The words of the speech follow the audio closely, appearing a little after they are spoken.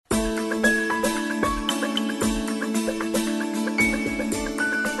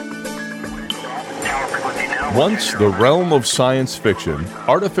Once the realm of science fiction,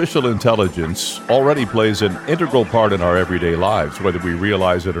 artificial intelligence already plays an integral part in our everyday lives, whether we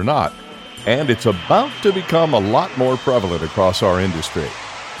realize it or not. And it's about to become a lot more prevalent across our industry.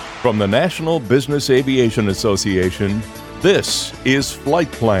 From the National Business Aviation Association, this is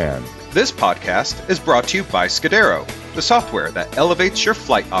Flight Plan. This podcast is brought to you by Scudero, the software that elevates your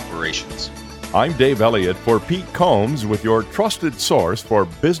flight operations. I'm Dave Elliott for Pete Combs with your trusted source for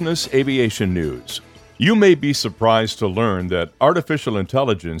business aviation news. You may be surprised to learn that artificial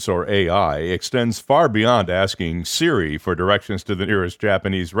intelligence, or AI, extends far beyond asking Siri for directions to the nearest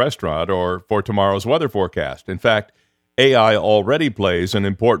Japanese restaurant or for tomorrow's weather forecast. In fact, AI already plays an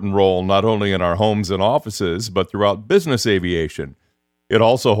important role not only in our homes and offices, but throughout business aviation. It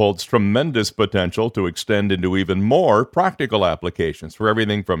also holds tremendous potential to extend into even more practical applications for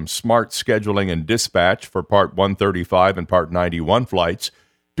everything from smart scheduling and dispatch for Part 135 and Part 91 flights,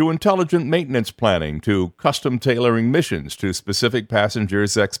 to intelligent maintenance planning, to custom tailoring missions to specific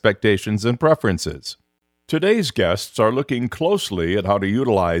passengers' expectations and preferences. Today's guests are looking closely at how to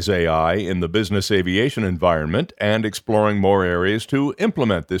utilize AI in the business aviation environment and exploring more areas to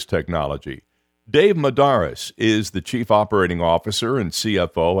implement this technology. Dave Medeiros is the Chief Operating Officer and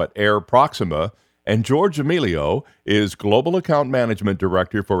CFO at Air Proxima, and George Emilio is Global Account Management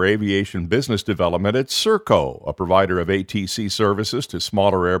Director for Aviation Business Development at Serco, a provider of ATC services to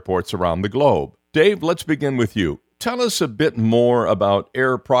smaller airports around the globe. Dave, let's begin with you. Tell us a bit more about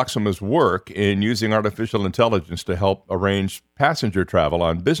Air Proxima's work in using artificial intelligence to help arrange passenger travel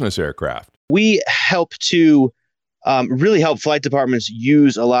on business aircraft. We help to really help flight departments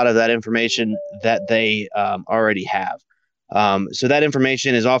use a lot of that information that they already have. So that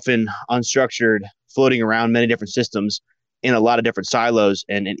information is often unstructured, floating around many different systems in a lot of different silos,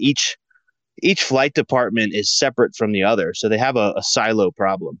 and each flight department is separate from the other. So they have a silo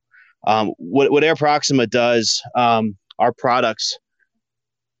problem. What Air Proxima does, our products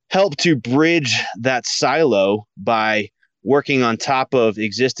help to bridge that silo by working on top of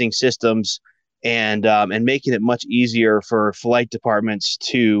existing systems and making it much easier for flight departments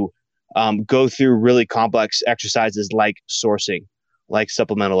to go through really complex exercises like sourcing, like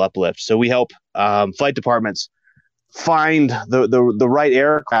supplemental uplift. So we help flight departments find the right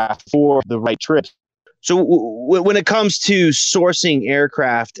aircraft for the right trips. So when it comes to sourcing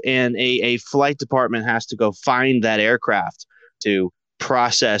aircraft, and a flight department has to go find that aircraft to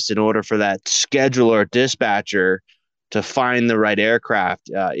process in order for that scheduler dispatcher to find the right aircraft,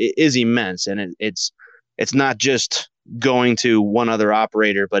 it is immense. And it's not just going to one other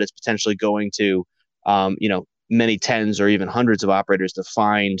operator, but it's potentially going to, many tens or even hundreds of operators to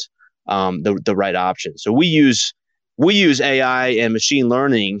find the right option. So we use AI and machine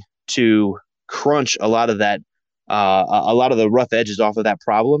learning to crunch a lot of that, a lot of the rough edges off of that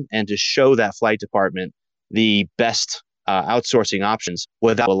problem, and to show that flight department the best outsourcing options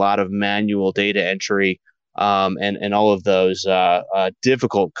without a lot of manual data entry and all of those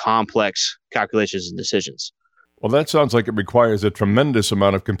difficult, complex calculations and decisions. Well, that sounds like it requires a tremendous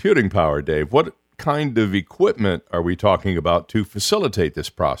amount of computing power, Dave. What kind of equipment are we talking about to facilitate this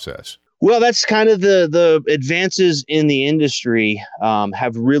process? Well, that's kind of the advances in the industry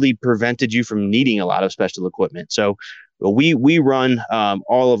have really prevented you from needing a lot of special equipment. So we run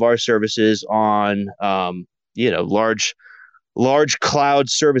all of our services on large cloud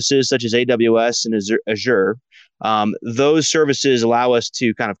services such as AWS and Azure. Those services allow us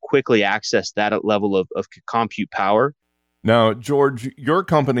to kind of quickly access that level of compute power. Now, George, your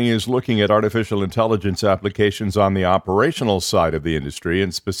company is looking at artificial intelligence applications on the operational side of the industry,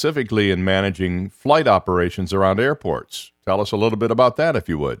 and specifically in managing flight operations around airports. Tell us a little bit about that, if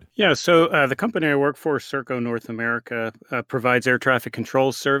you would. Yeah, so the company I work for, Serco North America, provides air traffic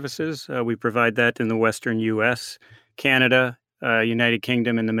control services. We provide that in the Western U.S., Canada, United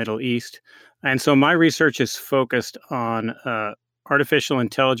Kingdom, and the Middle East. And so my research is focused on artificial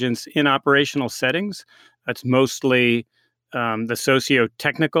intelligence in operational settings. That's mostly the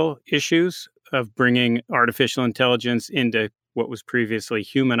socio-technical issues of bringing artificial intelligence into what was previously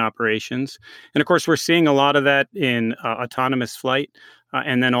human operations. And of course, we're seeing a lot of that in autonomous flight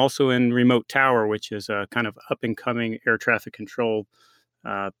and then also in remote tower, which is a kind of up-and-coming air traffic control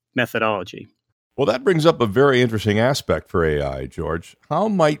methodology. Well, that brings up a very interesting aspect for AI, George. How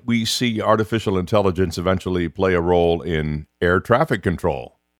might we see artificial intelligence eventually play a role in air traffic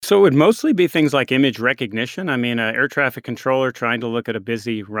control? So it would mostly be things like image recognition. I mean, an air traffic controller trying to look at a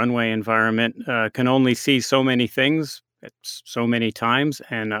busy runway environment can only see so many things at so many times,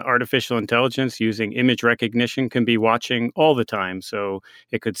 and artificial intelligence using image recognition can be watching all the time. So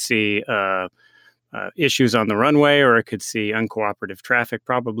it could see issues on the runway, or it could see uncooperative traffic,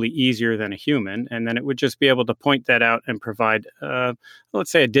 probably easier than a human. And then it would just be able to point that out and provide,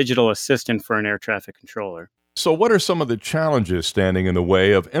 let's say, a digital assistant for an air traffic controller. So what are some of the challenges standing in the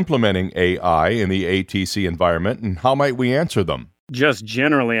way of implementing AI in the ATC environment, and how might we answer them? Just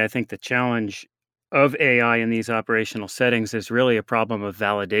generally, I think the challenge of AI in these operational settings is really a problem of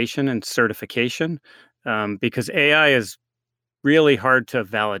validation and certification, because AI is really hard to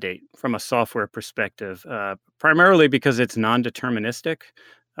validate from a software perspective, primarily because it's non-deterministic,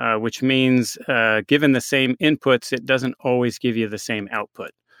 which means given the same inputs, it doesn't always give you the same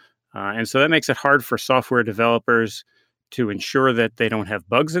output. And so that makes it hard for software developers to ensure that they don't have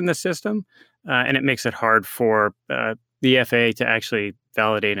bugs in the system, and it makes it hard for the FAA to actually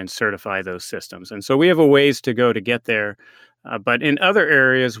validate and certify those systems. And so we have a ways to go to get there. But in other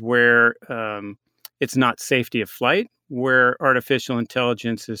areas where it's not safety of flight, where artificial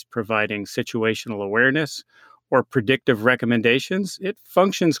intelligence is providing situational awareness or predictive recommendations, it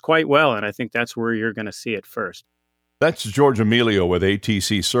functions quite well. And I think that's where you're going to see it first. That's George Emilio with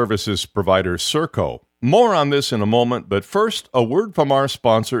ATC services provider Serco. More on this in a moment, but first, a word from our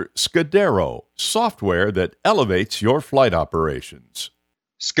sponsor, Scudero, software that elevates your flight operations.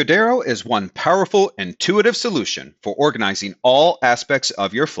 Scudero is one powerful, intuitive solution for organizing all aspects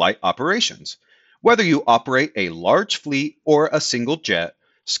of your flight operations. Whether you operate a large fleet or a single jet,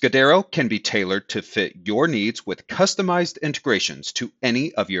 Scudero can be tailored to fit your needs with customized integrations to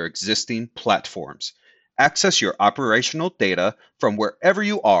any of your existing platforms. Access your operational data from wherever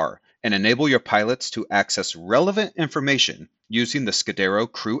you are and enable your pilots to access relevant information using the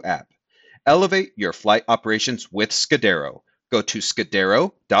Scudero Crew app. Elevate your flight operations with Scudero. Go to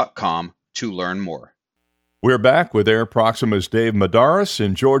Scudero.com to learn more. We're back with Air Proxima's Dave Madaris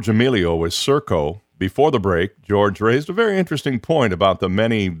and George Emilio with Serco. Before the break, George raised a very interesting point about the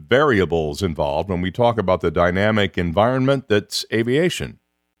many variables involved when we talk about the dynamic environment that's aviation.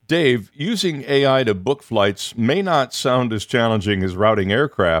 Dave, using AI to book flights may not sound as challenging as routing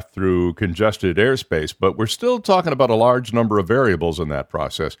aircraft through congested airspace, but we're still talking about a large number of variables in that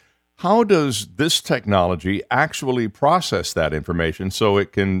process. How does this technology actually process that information so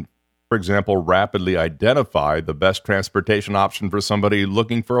it can, for example, rapidly identify the best transportation option for somebody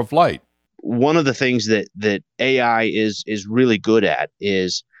looking for a flight? One of the things that AI is really good at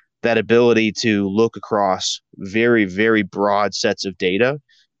is that ability to look across very, very broad sets of data,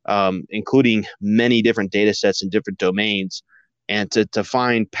 including many different data sets in different domains, and to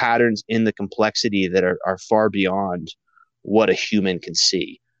find patterns in the complexity that are far beyond what a human can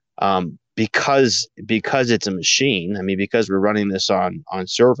see. Because it's a machine, because we're running this on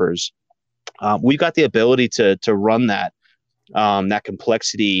servers, we've got the ability to run that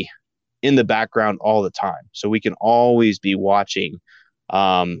complexity in the background all the time. So we can always be watching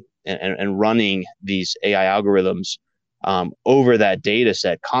and running these AI algorithms over that data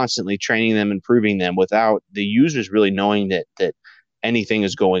set, constantly training them, improving them without the users really knowing that anything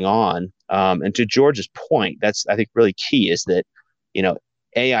is going on. And to George's point, that's, I think, really key, is that,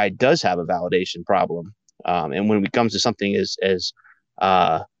 AI does have a validation problem. And when it comes to something as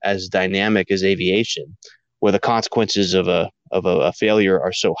dynamic as aviation, where the consequences of a failure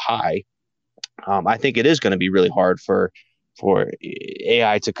are so high, I think it is going to be really hard for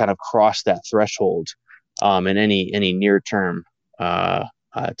AI to kind of cross that threshold in any near term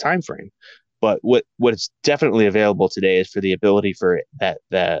time frame. But what's definitely available today is for the ability for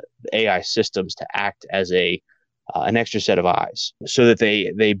the AI systems to act as an extra set of eyes, so that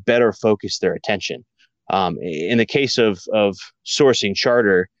they better focus their attention. In the case of sourcing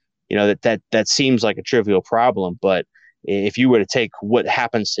charter, that seems like a trivial problem, but if you were to take what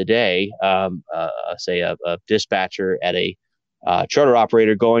happens today, say a dispatcher at a charter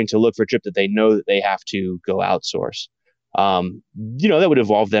operator going to look for a trip that they know that they have to go outsource, that would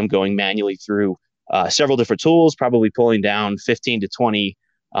involve them going manually through several different tools, probably pulling down 15 to 20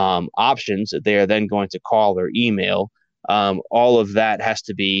 options that they are then going to call or email. All of that has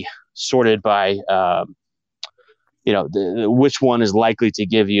to be sorted by, which one is likely to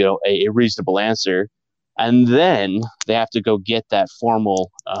give you a reasonable answer. And then they have to go get that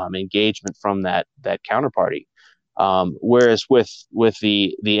formal engagement from that counterparty. Whereas with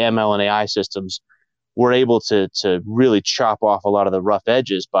the ML and AI systems, we're able to really chop off a lot of the rough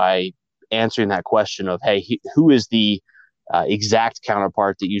edges by answering that question of, hey, who is the exact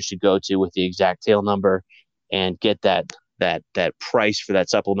counterpart that you should go to with the exact tail number, and get that price for that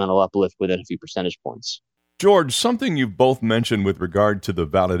supplemental uplift within a few percentage points. George, something you've both mentioned with regard to the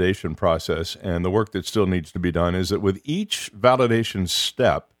validation process and the work that still needs to be done is that with each validation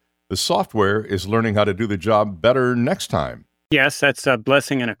step, the software is learning how to do the job better next time. Yes, that's a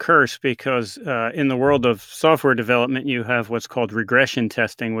blessing and a curse because in the world of software development, you have what's called regression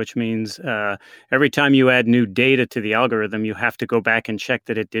testing, which means every time you add new data to the algorithm, you have to go back and check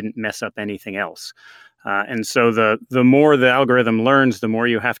that it didn't mess up anything else. And so the more the algorithm learns, the more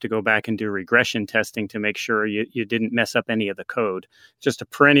you have to go back and do regression testing to make sure you didn't mess up any of the code. Just a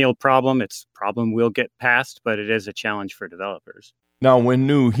perennial problem. It's a problem we'll get past, but it is a challenge for developers. Now, when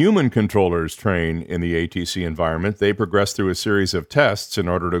new human controllers train in the ATC environment, they progress through a series of tests in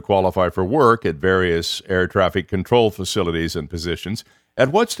order to qualify for work at various air traffic control facilities and positions.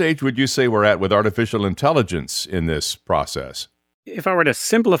 At what stage would you say we're at with artificial intelligence in this process? If I were to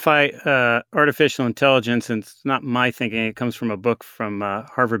simplify artificial intelligence, and it's not my thinking, it comes from a book from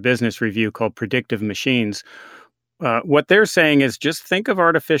Harvard Business Review called Predictive Machines. What they're saying is just think of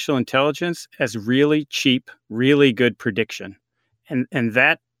artificial intelligence as really cheap, really good prediction. And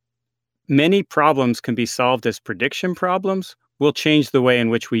that many problems can be solved as prediction problems will change the way in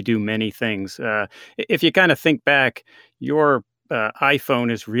which we do many things. If you kind of think back, your iPhone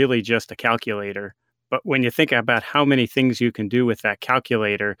is really just a calculator. But when you think about how many things you can do with that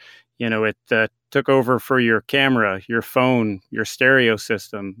calculator, it took over for your camera, your phone, your stereo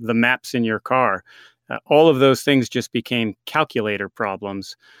system, the maps in your car. All of those things just became calculator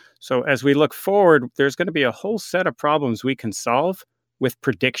problems. So as we look forward, there's going to be a whole set of problems we can solve with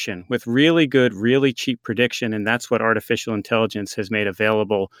prediction, with really good, really cheap prediction. And that's what artificial intelligence has made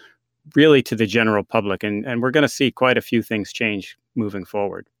available really to the general public. And we're going to see quite a few things change moving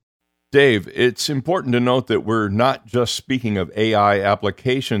forward. Dave, it's important to note that we're not just speaking of AI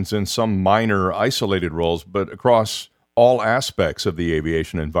applications in some minor isolated roles, but across all aspects of the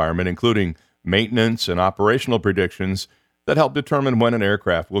aviation environment, including maintenance and operational predictions that help determine when an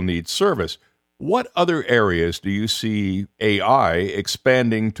aircraft will need service. What other areas do you see AI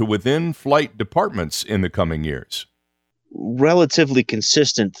expanding to within flight departments in the coming years? Relatively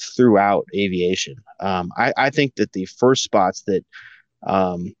consistent throughout aviation. I think that the first spots that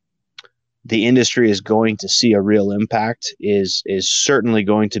the industry is going to see a real impact is certainly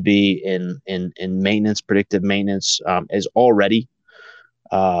going to be in maintenance. Predictive maintenance is already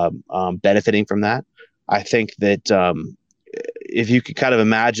benefiting from that. I think that if you could kind of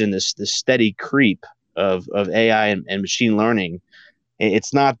imagine this steady creep of AI and machine learning,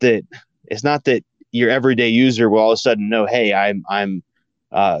 it's not that your everyday user will all of a sudden know, hey, I'm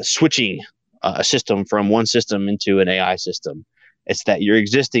switching a system from one system into an AI system. It's that your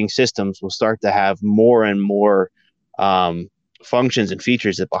existing systems will start to have more and more functions and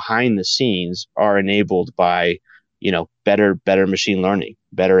features that behind the scenes are enabled by better machine learning,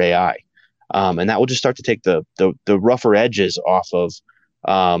 better AI. And that will just start to take the rougher edges off of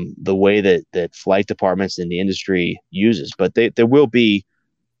the way that flight departments in the industry uses. But there will be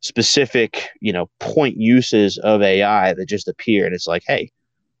specific, point uses of AI that just appear. And it's like, hey,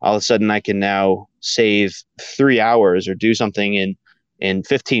 all of a sudden I can now save 3 hours or do something in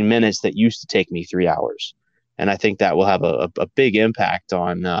 15 minutes that used to take me 3 hours. And I think that will have a big impact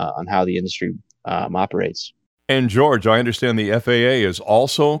on how the industry operates. And George, I understand the FAA is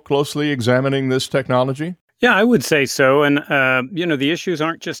also closely examining this technology? Yeah, I would say so. And, the issues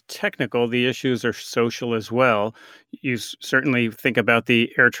aren't just technical. The issues are social as well. You certainly think about the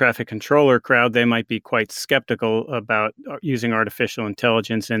air traffic controller crowd. They might be quite skeptical about using artificial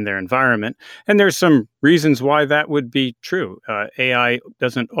intelligence in their environment. And there's some reasons why that would be true. AI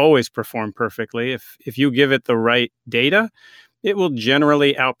doesn't always perform perfectly. If you give it the right data, it will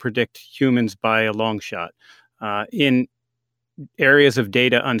generally outpredict humans by a long shot. In areas of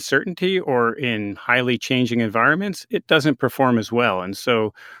data uncertainty or in highly changing environments, it doesn't perform as well. And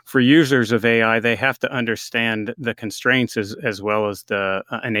so for users of AI, they have to understand the constraints as well as the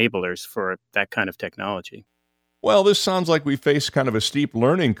enablers for that kind of technology. Well, this sounds like we face kind of a steep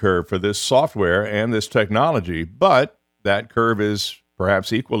learning curve for this software and this technology, but that curve is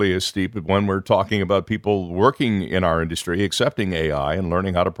perhaps equally as steep when we're talking about people working in our industry, accepting AI and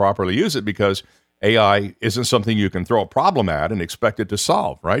learning how to properly use it, because AI isn't something you can throw a problem at and expect it to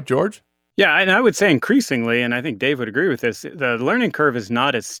solve, right, George? Yeah, and I would say increasingly, and I think Dave would agree with this, the learning curve is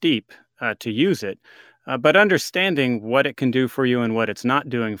not as steep to use it, but understanding what it can do for you and what it's not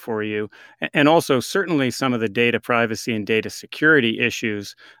doing for you, and also certainly some of the data privacy and data security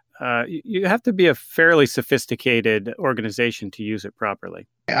issues, you have to be a fairly sophisticated organization to use it properly.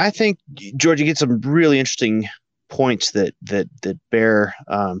 I think, George, you get some really interesting points that bear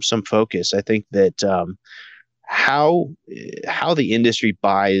some focus. I think that how the industry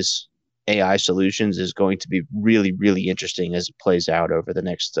buys AI solutions is going to be really, really interesting as it plays out over the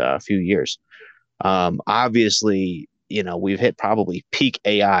next few years. Obviously, we've hit probably peak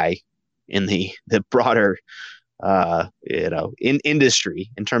AI in the broader in industry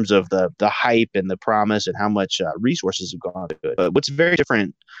in terms of the hype and the promise and how much resources have gone to it. But what's very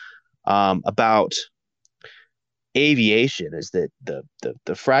different about aviation is that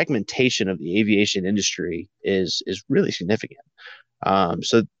the fragmentation of the aviation industry is really significant.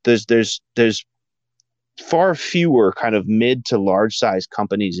 So there's far fewer kind of mid to large size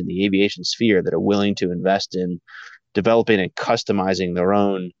companies in the aviation sphere that are willing to invest in developing and customizing their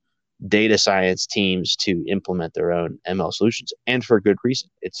own data science teams to implement their own ML solutions, and for good reason.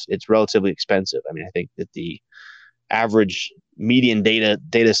 It's relatively expensive. I mean, I think that the average median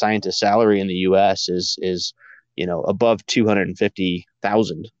data scientist salary in the U.S. is above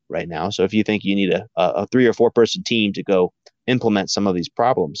 250,000 right now. So if you think you need a 3 or 4 person team to go implement some of these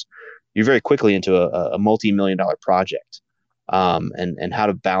problems, you're very quickly into a multi-million-dollar project. And how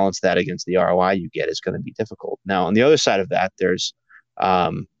to balance that against the ROI you get is going to be difficult. Now, on the other side of that, there's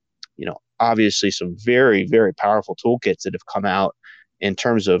obviously some very, very powerful toolkits that have come out in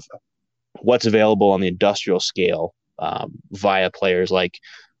terms of what's available on the industrial scale via players like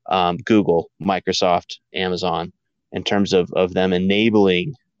Google, Microsoft, Amazon, in terms of them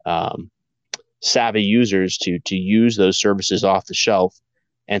enabling savvy users to use those services off the shelf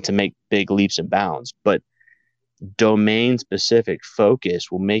and to make big leaps and bounds. But domain-specific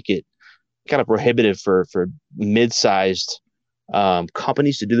focus will make it kind of prohibitive for mid-sized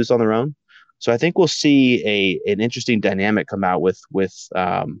companies to do this on their own. So I think we'll see an interesting dynamic come out with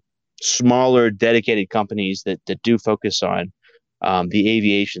smaller, dedicated companies that do focus on the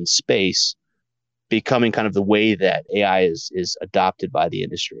aviation space becoming kind of the way that AI is adopted by the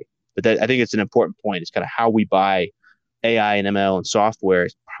industry. But I think it's an important point. It's kind of how we buy AI and ML and software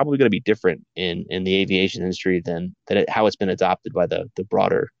is probably going to be different in the aviation industry than how it's been adopted by the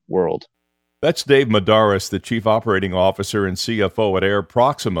broader world. That's Dave Medeiros, the Chief Operating Officer and CFO at Air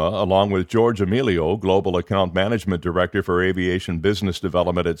Proxima, along with George Emilio, Global Account Management Director for Aviation Business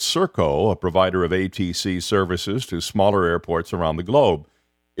Development at Serco, a provider of ATC services to smaller airports around the globe.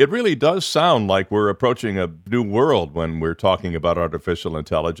 It really does sound like we're approaching a new world when we're talking about artificial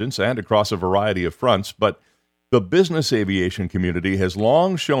intelligence and across a variety of fronts, but the business aviation community has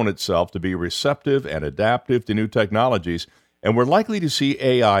long shown itself to be receptive and adaptive to new technologies, and we're likely to see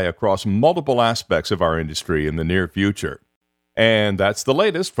AI across multiple aspects of our industry in the near future. And that's the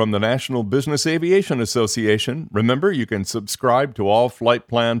latest from the National Business Aviation Association. Remember, you can subscribe to all Flight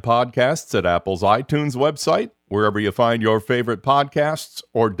Plan podcasts at Apple's iTunes website, wherever you find your favorite podcasts,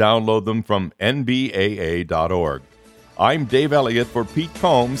 or download them from nbaa.org. I'm Dave Elliott for Pete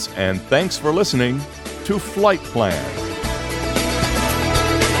Combs, and thanks for listening to Flight Plan.